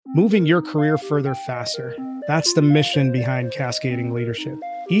moving your career further faster. That's the mission behind Cascading Leadership.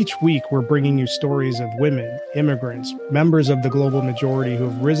 Each week, we're bringing you stories of women, immigrants, members of the global majority who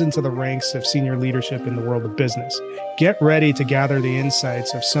have risen to the ranks of senior leadership in the world of business. Get ready to gather the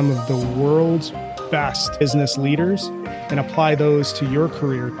insights of some of the world's best business leaders and apply those to your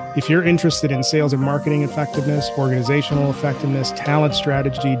career. If you're interested in sales and marketing effectiveness, organizational effectiveness, talent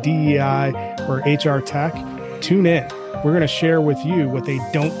strategy, DEI, or HR tech, tune in. We're going to share with you what they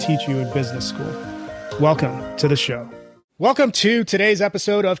don't teach you in business school. Welcome to the show. Welcome to today's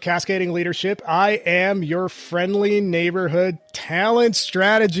episode of Cascading Leadership. I am your friendly neighborhood talent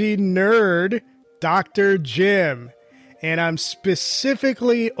strategy nerd, Dr. Jim. And I'm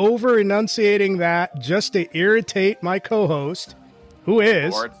specifically over-enunciating that just to irritate my co-host, who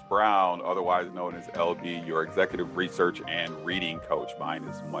is Lawrence Brown, otherwise known as LB, your executive research and reading coach. Mine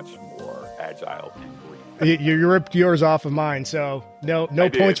is much more agile and brief. You ripped yours off of mine, so no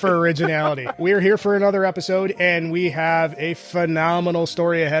points for originality. We're here for another episode, and we have a phenomenal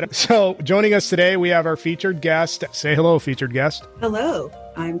story ahead. So joining us today, we have our featured guest. Say hello, featured guest. Hello,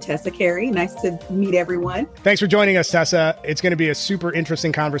 I'm Tessa Carey. Nice to meet everyone. Thanks for joining us, Tessa. It's going to be a super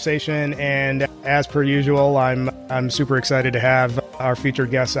interesting conversation, and as per usual, I'm super excited to have our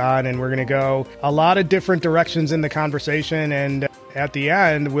featured guests on, and we're going to go a lot of different directions in the conversation, and at the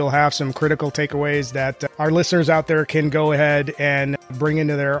end, we'll have some critical takeaways that our listeners out there can go ahead and bring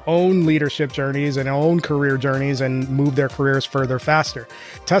into their own leadership journeys and own career journeys and move their careers further faster.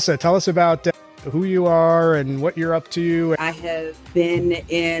 Tessa, tell us about who you are and what you're up to. I have been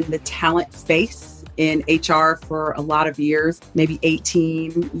in the talent space in HR for a lot of years, maybe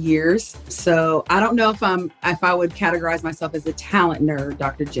 18 years. So I don't know if I would categorize myself as a talent nerd,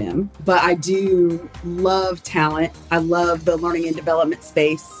 Dr. Jim, but I do love talent. I love the learning and development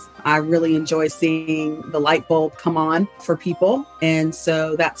space. I really enjoy seeing the light bulb come on for people. And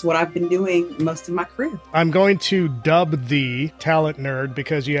so that's what I've been doing most of my career. I'm going to dub the talent nerd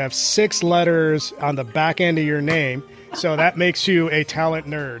because you have 6 letters on the back end of your name. So that makes you a talent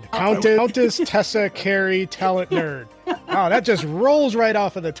nerd. Countess Tessa Carey, talent nerd. Oh, that just rolls right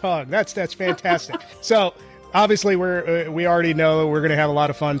off of the tongue. That's fantastic. So obviously, we already know we're going to have a lot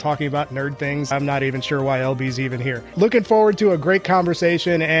of fun talking about nerd things. I'm not even sure why LB's even here. Looking forward to a great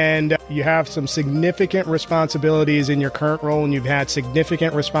conversation, and you have some significant responsibilities in your current role, and you've had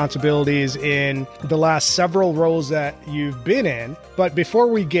significant responsibilities in the last several roles that you've been in. But before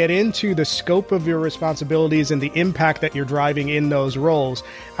we get into the scope of your responsibilities and the impact that you're driving in those roles,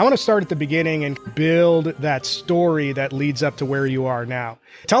 I want to start at the beginning and build that story that leads up to where you are now.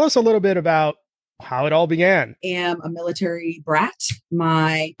 Tell us a little bit about how it all began. I am a military brat.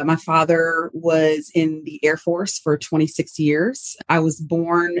 My father was in the Air Force for 26 years. I was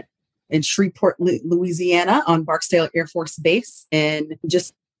born in Shreveport, Louisiana on Barksdale Air Force Base and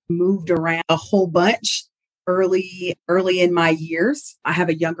just moved around a whole bunch early in my years. I have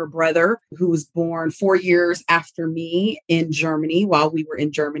a younger brother who was born 4 years after me in Germany while we were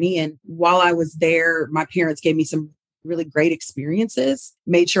in Germany. And while I was there, my parents gave me some really great experiences,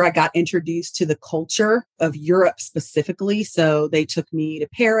 made sure I got introduced to the culture of Europe specifically. So they took me to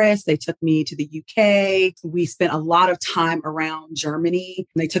Paris, they took me to the UK. We spent a lot of time around Germany.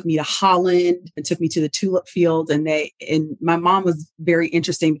 They took me to Holland and took me to the tulip fields. And my mom was very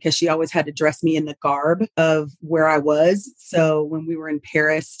interesting because she always had to dress me in the garb of where I was. So when we were in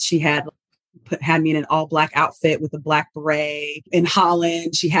Paris, she had me in an all black outfit with a black beret. In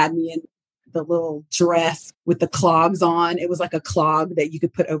Holland, she had me in the little dress with the clogs on. It was like a clog that you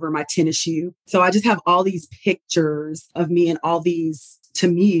could put over my tennis shoe. So I just have all these pictures of me in all these,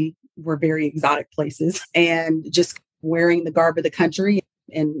 to me, were very exotic places, and just wearing the garb of the country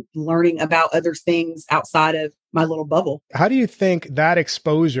and learning about other things outside of my little bubble. How do you think that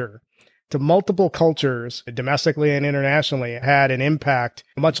exposure to multiple cultures, domestically and internationally, had an impact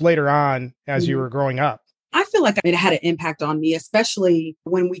much later on as you were growing up? I feel like it had an impact on me, especially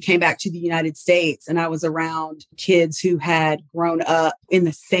when we came back to the United States and I was around kids who had grown up in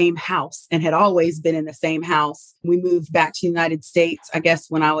the same house and had always been in the same house. We moved back to the United States, I guess,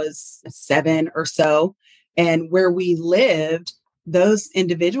 when I was 7 or so. And where we lived, those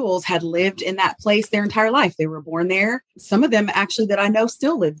individuals had lived in that place their entire life. They were born there. Some of them actually that I know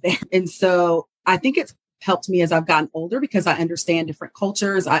still live there. And so I think it's helped me as I've gotten older because I understand different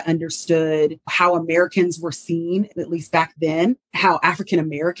cultures. I understood how Americans were seen, at least back then, how African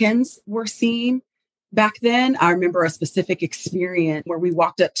Americans were seen back then. I remember a specific experience where we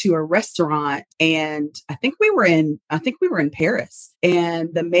walked up to a restaurant and I think we were in Paris, and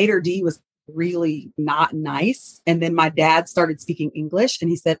the maitre d' was really not nice. And then my dad started speaking English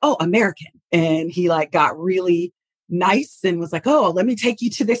and he said, "Oh, American." And he got really nice and was like, oh, let me take you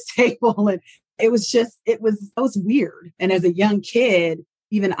to this table. And it was weird. And as a young kid,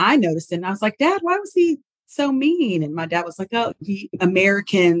 even I noticed it. And I was like, Dad, why was he so mean? And my dad was like, oh,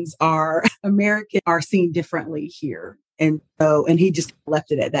 Americans are seen differently here. And he just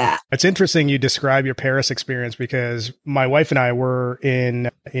left it at that. It's interesting you describe your Paris experience because my wife and I were in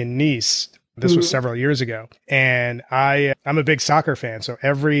Nice. This was several years ago. And I'm a big soccer fan. So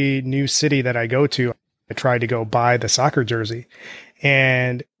every new city that I go to, I try to go buy the soccer jersey.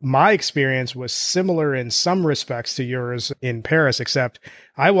 And my experience was similar in some respects to yours in Paris, except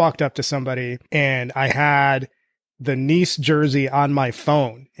I walked up to somebody and I had the Nice jersey on my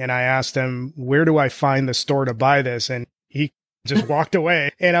phone. And I asked him, where do I find the store to buy this? And he just walked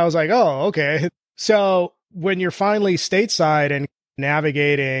away. And I was like, oh, okay. So when you're finally stateside and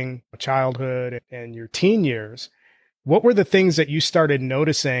navigating childhood and your teen years, what were the things that you started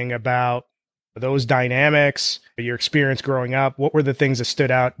noticing about those dynamics, your experience growing up? What were the things that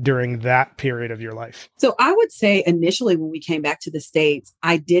stood out during that period of your life? So I would say initially when we came back to the States,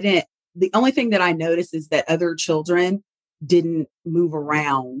 the only thing that I noticed is that other children didn't move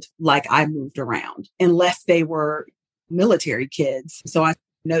around like I moved around unless they were military kids. So I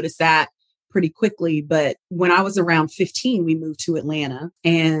noticed that pretty quickly. But when I was around 15, we moved to Atlanta,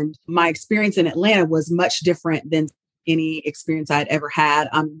 and my experience in Atlanta was much different than any experience I'd ever had.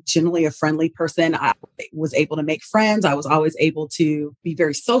 I'm generally a friendly person. I was able to make friends. I was always able to be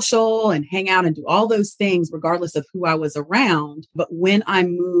very social and hang out and do all those things regardless of who I was around. But when I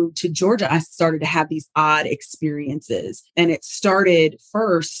moved to Georgia, I started to have these odd experiences. And it started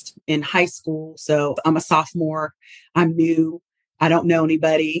first in high school. So I'm a sophomore. I'm new. I don't know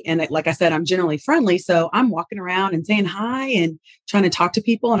anybody. And like I said, I'm generally friendly. So I'm walking around and saying hi and trying to talk to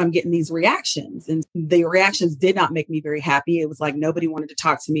people. And I'm getting these reactions. And the reactions did not make me very happy. It was like nobody wanted to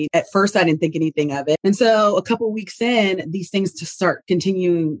talk to me. At first, I didn't think anything of it. And so a couple of weeks in, these things to start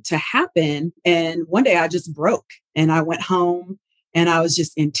continuing to happen. And one day I just broke and I went home and I was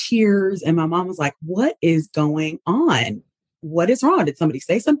just in tears. And my mom was like, what is going on? What is wrong? Did somebody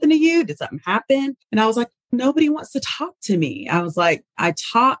say something to you? Did something happen? And I was like, nobody wants to talk to me. I was like, I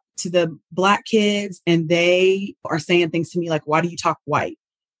talk to the Black kids and they are saying things to me like, why do you talk white?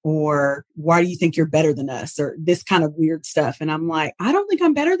 Or why do you think you're better than us? Or this kind of weird stuff. And I'm like, I don't think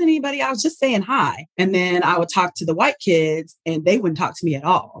I'm better than anybody. I was just saying hi. And then I would talk to the white kids and they wouldn't talk to me at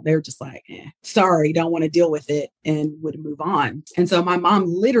all. They were just like, sorry, don't want to deal with it, and would move on. And so my mom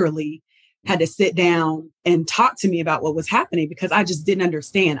literally had to sit down and talk to me about what was happening because I just didn't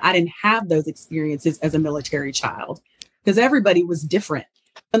understand. I didn't have those experiences as a military child because everybody was different.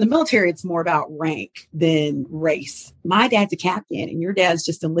 In the military, it's more about rank than race. My dad's a captain and your dad's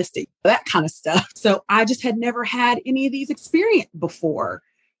just enlisted, that kind of stuff. So I just had never had any of these experiences before.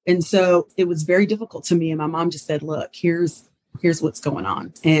 And so it was very difficult to me. And my mom just said, look, here's what's going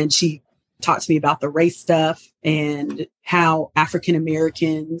on. And she talked to me about the race stuff and how African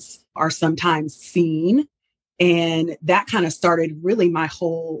Americans are sometimes seen. And that kind of started really my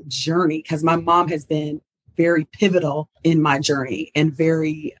whole journey because my mom has been very pivotal in my journey and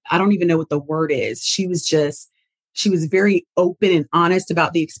I don't even know what the word is. She was very open and honest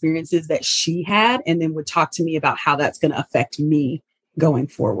about the experiences that she had and then would talk to me about how that's going to affect me going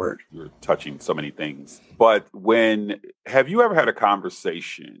forward. You're touching so many things. But have you ever had a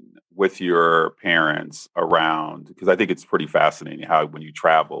conversation with your parents around, because I think it's pretty fascinating how when you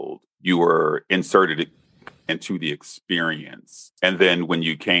traveled, you were inserted into the experience. And then when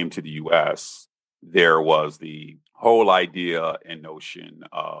you came to the US, there was the whole idea and notion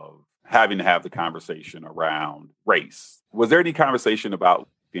of having to have the conversation around race. Was there any conversation about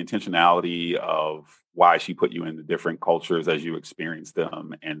the intentionality of why she put you in the different cultures as you experienced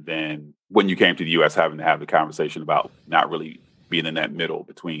them? And then when you came to the US, having to have the conversation about not really being in that middle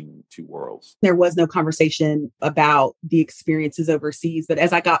between two worlds? There was no conversation about the experiences overseas. But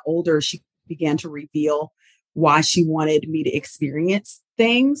as I got older, she began to reveal why she wanted me to experience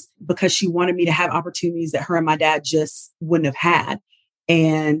things because she wanted me to have opportunities that her and my dad just wouldn't have had.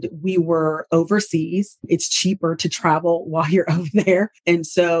 And we were overseas. It's cheaper to travel while you're over there. And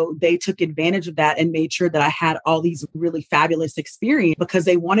so they took advantage of that and made sure that I had all these really fabulous experiences because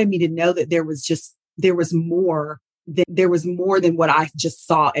they wanted me to know that there was more than what I just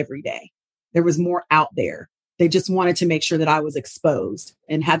saw every day. There was more out there. They just wanted to make sure that I was exposed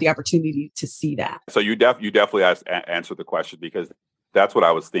and had the opportunity to see that. So you definitely answered the question because that's what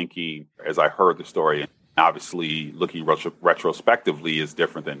I was thinking as I heard the story. Obviously, looking retrospectively is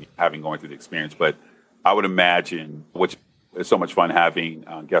different than having going through the experience. But I would imagine what It's so much fun having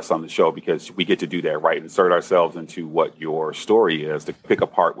guests on the show because we get to do that, right? Insert ourselves into what your story is, to pick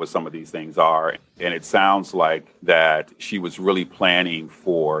apart what some of these things are. And it sounds like that she was really planning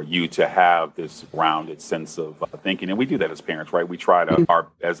for you to have this rounded sense of thinking. And we do that as parents, right? We try to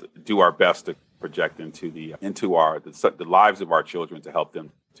do our best to project into the lives of our children to help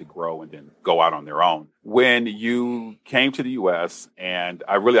them to grow and then go out on their own. When you came to the U.S., and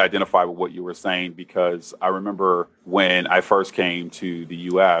I really identify with what you were saying, because I remember when I first came to the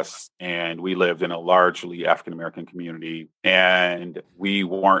U.S. and we lived in a largely African-American community, and we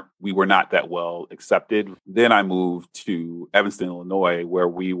were not that well accepted. Then I moved to Evanston, Illinois, where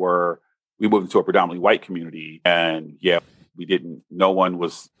we moved into a predominantly white community, and no one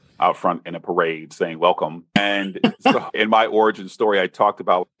was out front in a parade saying welcome. And so in my origin story, I talked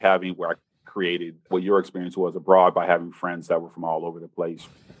about where I created what your experience was abroad by having friends that were from all over the place.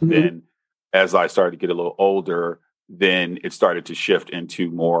 Mm-hmm. Then as I started to get a little older, then it started to shift into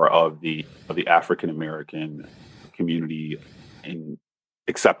more of the African-American community and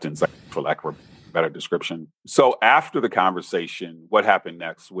acceptance, for lack of a better description. So after the conversation, what happened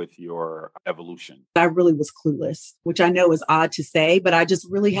next with your evolution? I really was clueless, which I know is odd to say, but I just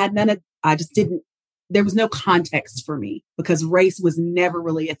really had there was no context for me because race was never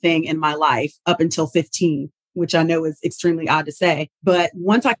really a thing in my life up until 15, which I know is extremely odd to say. But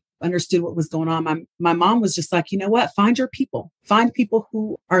once I understood what was going on, my mom was just like, you know what, find your people, find people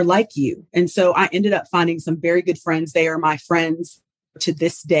who are like you. And so I ended up finding some very good friends. They are my friends to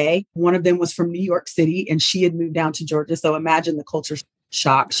this day. One of them was from New York City and she had moved down to Georgia. So imagine the culture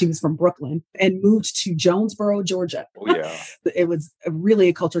shock. She was from Brooklyn and moved to Jonesboro, Georgia. Oh, yeah. It was really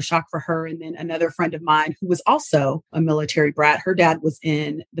a culture shock for her. And then another friend of mine who was also a military brat, her dad was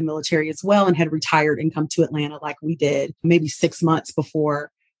in the military as well and had retired and come to Atlanta like we did, maybe 6 months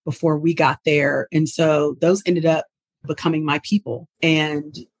before we got there. And so those ended up becoming my people.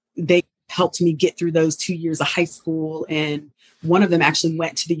 And they helped me get through those 2 years of high school. And one of them actually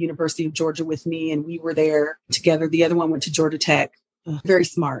went to the University of Georgia with me and we were there together. The other one went to Georgia Tech. Very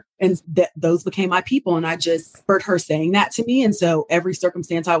smart. And those became my people. And I just heard her saying that to me. And so every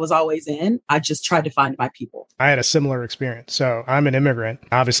circumstance I was always in, I just tried to find my people. I had a similar experience. So I'm an immigrant.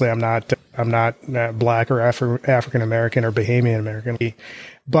 Obviously, I'm not Black or African-American or Bahamian American,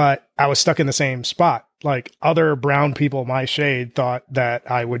 but I was stuck in the same spot. Like other brown people my shade thought that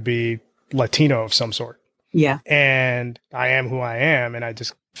I would be Latino of some sort. Yeah. And I am who I am. And I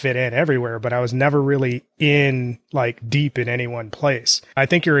just fit in everywhere, but I was never really deep in any one place. I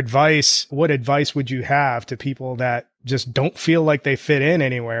think what advice would you have to people that just don't feel like they fit in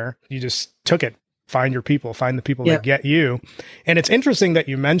anywhere? You just took it. Find your people, find the people that get you. And it's interesting that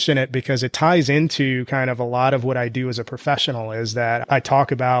you mention it because it ties into kind of a lot of what I do as a professional is that I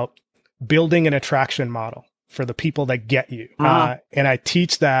talk about building an attraction model for the people that get you. And I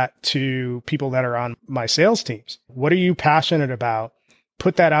teach that to people that are on my sales teams. What are you passionate about?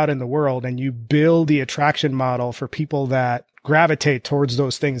 Put that out in the world and you build the attraction model for people that gravitate towards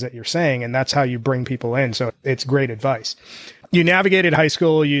those things that you're saying. And that's how you bring people in. So it's great advice. You navigated high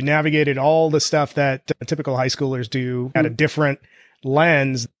school. You navigated all the stuff that typical high schoolers do at a different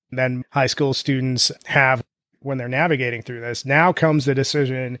lens than high school students have when they're navigating through this. Now comes the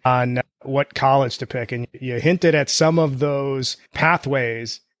decision on what college to pick. And you hinted at some of those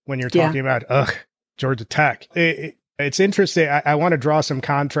pathways when you're talking about, Georgia Tech. It's interesting. I want to draw some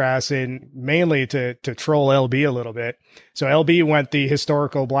contrast in mainly to troll LB a little bit. So LB went the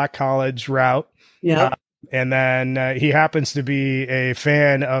historical Black college route. Yeah. And then he happens to be a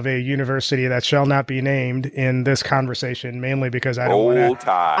fan of a university that shall not be named in this conversation, mainly because I don't want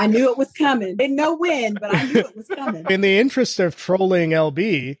to. I knew it was coming. Didn't know when, but I knew it was coming. In the interest of trolling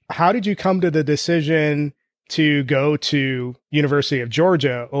LB, how did you come to the decision to go to University of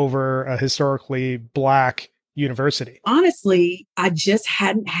Georgia over a historically Black university? Honestly, I just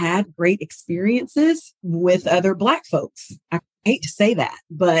hadn't had great experiences with other Black folks. I hate to say that,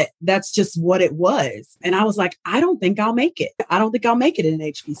 but that's just what it was. And I was like, I don't think I'll make it. I don't think I'll make it in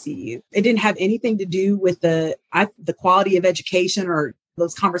an HBCU. It didn't have anything to do with the quality of education or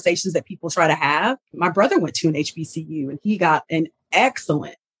those conversations that people try to have. My brother went to an HBCU and he got an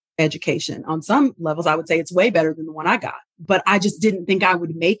excellent education. On some levels, I would say it's way better than the one I got. But I just didn't think I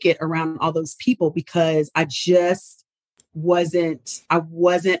would make it around all those people because I just wasn't a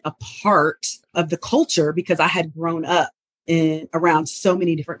part of the culture because I had grown up around so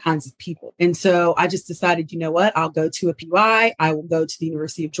many different kinds of people. And so I just decided, you know what, I'll go to a PUI. I will go to the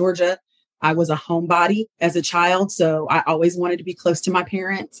University of Georgia. I was a homebody as a child, so I always wanted to be close to my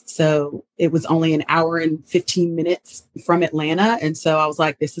parents. So it was only an hour and 15 minutes from Atlanta. And so I was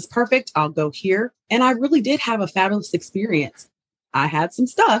like, this is perfect. I'll go here. And I really did have a fabulous experience. I had some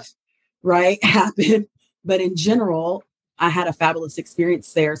stuff, right, happen, but in general, I had a fabulous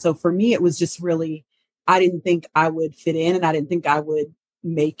experience there. So for me, it was just really, I didn't think I would fit in and I didn't think I would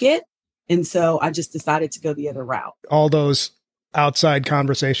make it. And so I just decided to go the other route. All those outside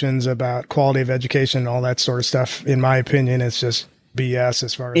conversations about quality of education and all that sort of stuff, in my opinion, it's just BS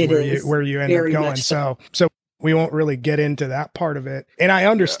as far as where you end up going. So we won't really get into that part of it. And I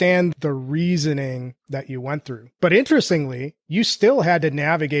understand the reasoning that you went through. But interestingly, you still had to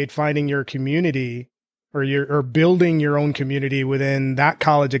navigate finding your community or building your own community within that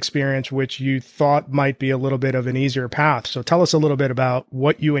college experience, which you thought might be a little bit of an easier path. So tell us a little bit about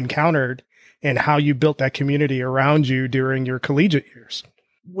what you encountered and how you built that community around you during your collegiate years.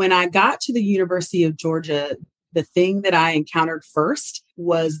 When I got to the University of Georgia, the thing that I encountered first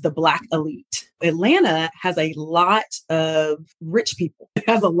was the Black elite. Atlanta has a lot of rich people. It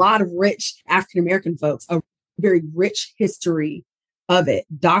has a lot of rich African-American folks, a very rich history of it.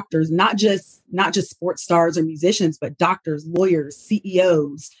 Doctors, not just sports stars or musicians, but doctors, lawyers,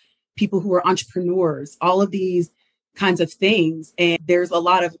 CEOs, people who are entrepreneurs, all of these kinds of things. And there's a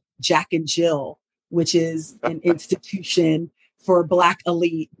lot of Jack and Jill, which is an institution for Black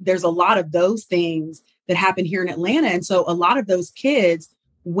elite. There's a lot of those things that happen here in Atlanta. And so a lot of those kids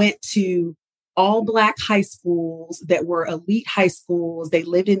went to all Black high schools that were elite high schools. They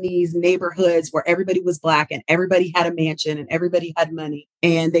lived in these neighborhoods where everybody was Black and everybody had a mansion and everybody had money.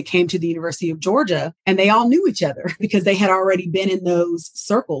 And they came to the University of Georgia and they all knew each other because they had already been in those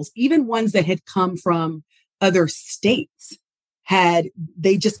circles. Even ones that had come from other states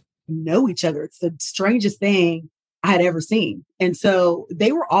they just know each other. It's the strangest thing I had ever seen. And so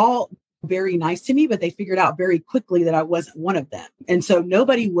they were all very nice to me, but they figured out very quickly that I wasn't one of them. And so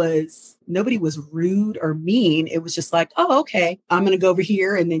nobody was rude or mean. It was just like, oh, okay, I'm going to go over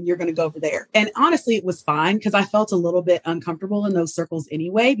here and then you're going to go over there. And honestly, it was fine because I felt a little bit uncomfortable in those circles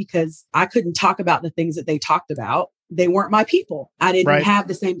anyway, because I couldn't talk about the things that they talked about. They weren't my people. I didn't have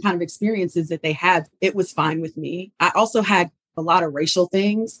the same kind of experiences that they had. It was fine with me. I also had a lot of racial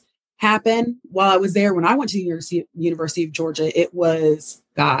things happen while I was there. When I went to the University of Georgia, it was,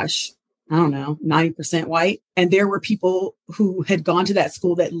 I don't know, 90% white. And there were people who had gone to that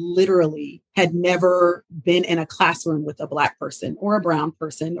school that literally had never been in a classroom with a Black person or a brown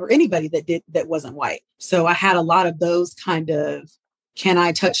person or anybody that wasn't white. So I had a lot of those kind of, can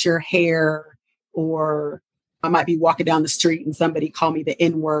I touch your hair? Or I might be walking down the street and somebody call me the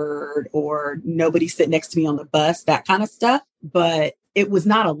N-word, or nobody sit next to me on the bus, that kind of stuff. But it was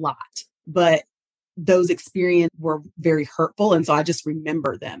not a lot, but those experiences were very hurtful. And so I just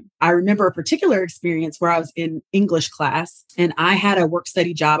remember them. I remember a particular experience where I was in English class and I had a work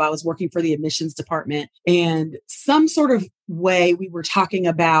study job. I was working for the admissions department, and some sort of way we were talking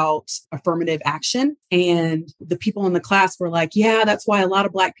about affirmative action. And the people in the class were like, yeah, that's why a lot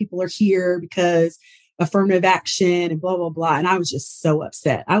of Black people are here, because affirmative action and blah, blah, blah. And I was just so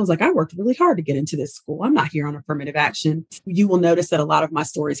upset. I was like, I worked really hard to get into this school. I'm not here on affirmative action. You will notice that a lot of my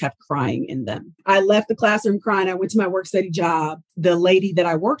stories have crying in them. I left the classroom crying. I went to my work study job. The lady that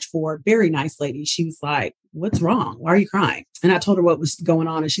I worked for, very nice lady, she was like, what's wrong? Why are you crying? And I told her what was going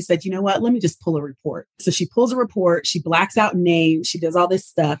on. And she said, you know what? Let me just pull a report. So she pulls a report. She blacks out names. She does all this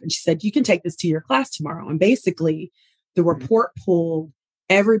stuff. And she said, you can take this to your class tomorrow. And basically the report pulled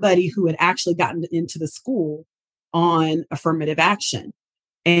everybody who had actually gotten into the school on affirmative action.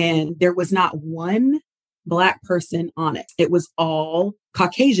 And there was not one Black person on it. It was all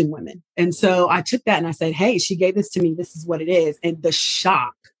Caucasian women. And so I took that and I said, hey, she gave this to me. This is what it is. And the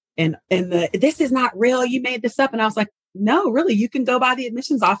shock and this is not real. You made this up. And I was like, no, really, you can go by the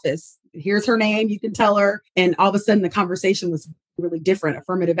admissions office. Here's her name. You can tell her. And all of a sudden the conversation was really different.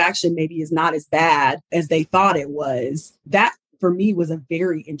 Affirmative action maybe is not as bad as they thought it was. That for me was a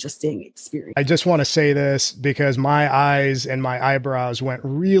very interesting experience. I just want to say this because my eyes and my eyebrows went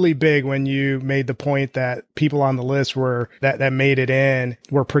really big when you made the point that people on the list that made it in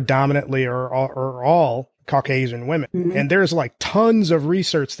were predominantly or all Caucasian women. Mm-hmm. And there's like tons of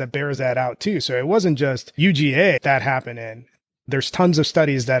research that bears that out too. So it wasn't just UGA that happened in. There's tons of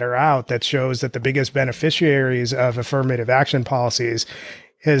studies that are out that shows that the biggest beneficiaries of affirmative action policies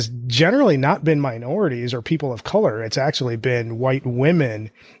has generally not been minorities or people of color. It's actually been white women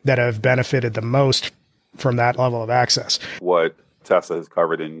that have benefited the most from that level of access. What Tessa has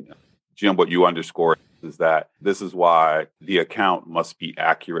covered, and Jim, what you underscore, is that this is why the account must be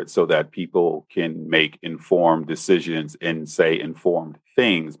accurate so that people can make informed decisions and say informed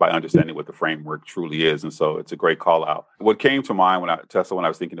things by understanding what the framework truly is. And so it's a great call out. What came to mind Tessa, when I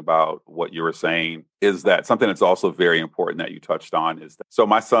was thinking about what you were saying, is that something that's also very important that you touched on is that, so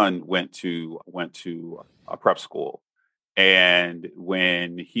my son went to a prep school. And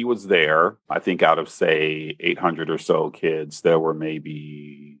when he was there, I think out of, say, 800 or so kids, there were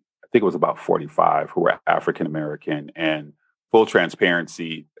maybe, I think it was about 45 who were African American. And full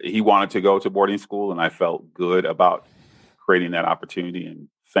transparency, he wanted to go to boarding school, and I felt good about creating that opportunity. And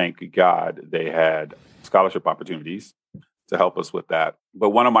thank God they had scholarship opportunities to help us with that.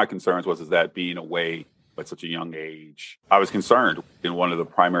 But one of my concerns was that being away at such a young age, I was concerned. And one of the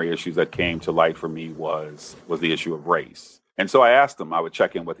primary issues that came to light for me was the issue of race. And so I asked him, I would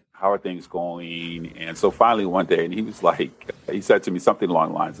check in with, how are things going? And so finally one day, and he said to me something along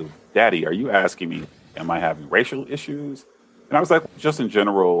the lines of, Daddy, are you asking me, am I having racial issues? And I was like, just in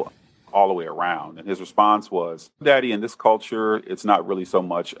general, all the way around. And his response was, Daddy, in this culture, it's not really so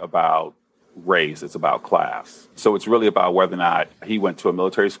much about race, it's about class. So it's really about whether or not he went to a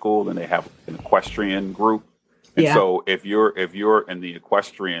military school and they have an equestrian group. And so if you're in the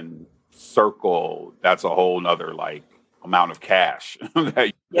equestrian circle, that's a whole nother amount of cash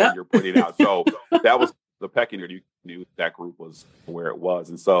that you're putting out. So that was the pecking order. You knew that group was where it was.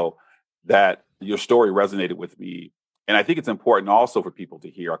 And so that your story resonated with me. And I think it's important also for people to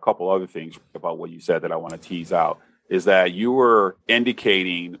hear a couple other things about what you said that I want to tease out. Is that you were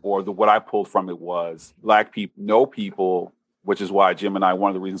indicating, or what I pulled from it was, Black people, no people, which is why Jim and I, one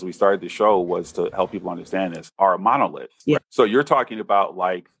of the reasons we started the show was to help people understand this, are a monolith. Yeah. So you're talking about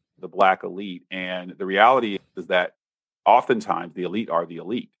the Black elite. And the reality is that oftentimes the elite are the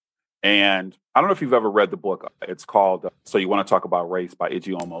elite. And I don't know if you've ever read the book. It's called So You Want to Talk About Race by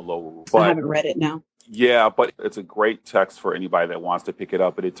Ijeoma Olowu. I haven't read it now. Yeah, but it's a great text for anybody that wants to pick it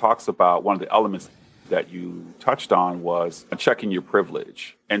up. But it talks about one of the elements that you touched on was checking your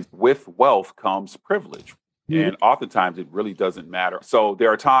privilege. And with wealth comes privilege. Mm-hmm. And oftentimes it really doesn't matter. So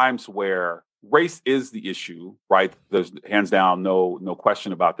there are times where race is the issue, right? There's hands down no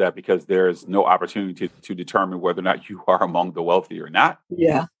question about that, because there's no opportunity to determine whether or not you are among the wealthy or not.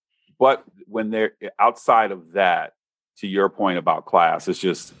 Yeah. But when they're outside of that, to your point about class, it's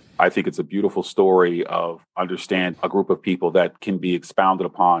just, I think it's a beautiful story of understand a group of people that can be expounded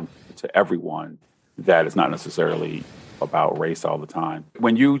upon to everyone. That is not necessarily about race all the time.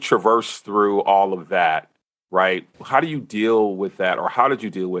 When you traverse through all of that, right, how do you deal with that? Or how did you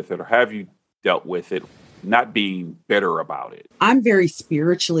deal with it? Or have you dealt with it, not being bitter about it? I'm very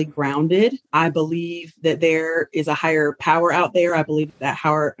spiritually grounded. I believe that there is a higher power out there. I believe that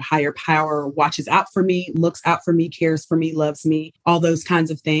higher power watches out for me, looks out for me, cares for me, loves me, all those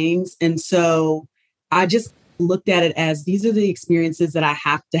kinds of things. And so I just looked at it as these are the experiences that I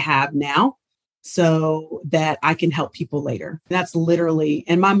have to have now, so that I can help people later. That's literally,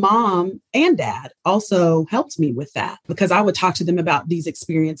 and my mom and dad also helped me with that, because I would talk to them about these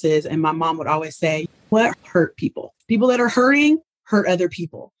experiences. And my mom would always say, what hurt people? People that are hurting hurt other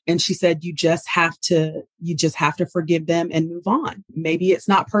people. And she said, you just have to forgive them and move on. Maybe it's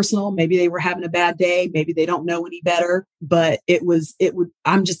not personal. Maybe they were having a bad day. Maybe they don't know any better, but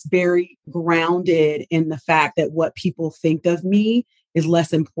I'm just very grounded in the fact that what people think of me is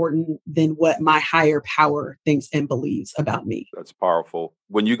less important than what my higher power thinks and believes about me. That's powerful.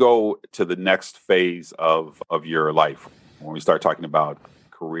 When you go to the next phase of your life, when we start talking about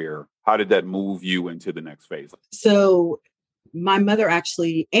career, how did that move you into the next phase? So my mother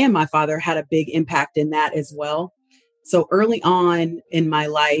actually and my father had a big impact in that as well. So early on in my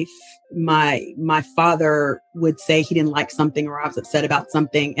life, my father would say he didn't like something or I was upset about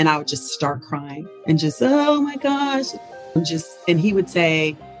something, and I would just start crying and just, oh my gosh. And he would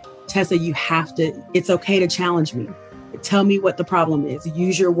say, Tessa, it's okay to challenge me. Tell me what the problem is.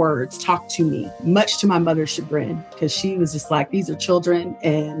 Use your words. Talk to me. Much to my mother's chagrin, because she was just like, these are children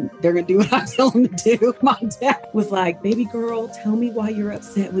and they're going to do what I tell them to do. My dad was like, baby girl, tell me why you're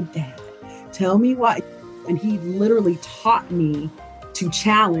upset with dad. Tell me why. And he literally taught me to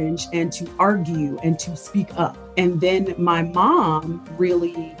challenge and to argue and to speak up. And then my mom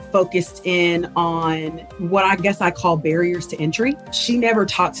really focused in on what I guess I call barriers to entry. She never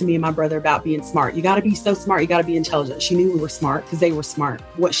talked to me and my brother about being smart. You got to be so smart. You got to be intelligent. She knew we were smart because they were smart.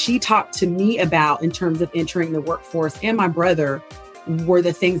 What she talked to me about in terms of entering the workforce and my brother were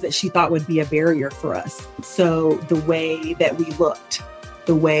the things that she thought would be a barrier for us. So the way that we looked,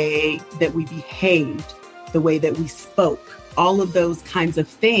 the way that we behaved, the way that we spoke, all of those kinds of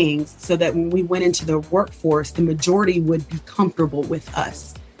things, so that when we went into the workforce, the majority would be comfortable with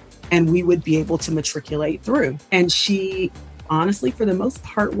us. and we would be able to matriculate through. And she honestly, for the most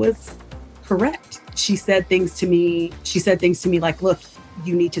part, was correct. She said things to me like, look,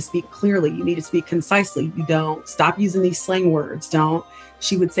 you need to speak clearly. You need to speak concisely. You don't stop using these slang words.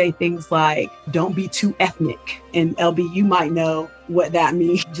 She would say things like, don't be too ethnic. And LB, you might know what that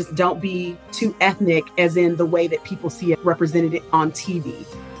means. Just don't be too ethnic, as in the way that people see it represented on TV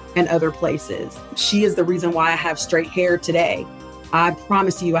and other places. She is the reason why I have straight hair today. I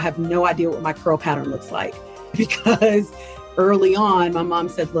promise you, I have no idea what my curl pattern looks like, because early on, my mom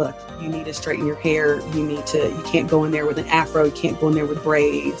said, look, you need to straighten your hair. You can't go in there with an afro. You can't go in there with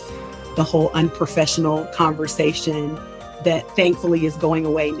braids. The whole unprofessional conversation that thankfully is going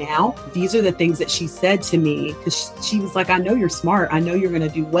away now. These are the things that she said to me, because she was like, I know you're smart. I know you're going to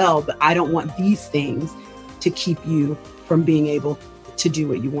do well, but I don't want these things to keep you from being able to do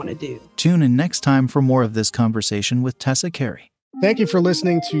what you want to do. Tune in next time for more of this conversation with Tessa Carey. Thank you for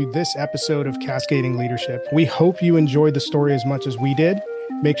listening to this episode of Cascading Leadership. We hope you enjoyed the story as much as we did.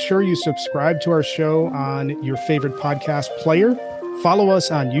 Make sure you subscribe to our show on your favorite podcast player. Follow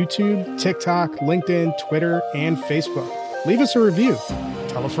us on YouTube, TikTok, LinkedIn, Twitter, and Facebook. Leave us a review.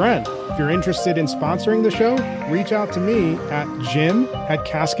 Tell a friend. If you're interested in sponsoring the show, reach out to me at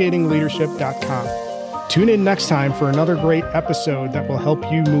jim@cascadingleadership.com. Tune in next time for another great episode that will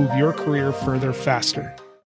help you move your career further faster.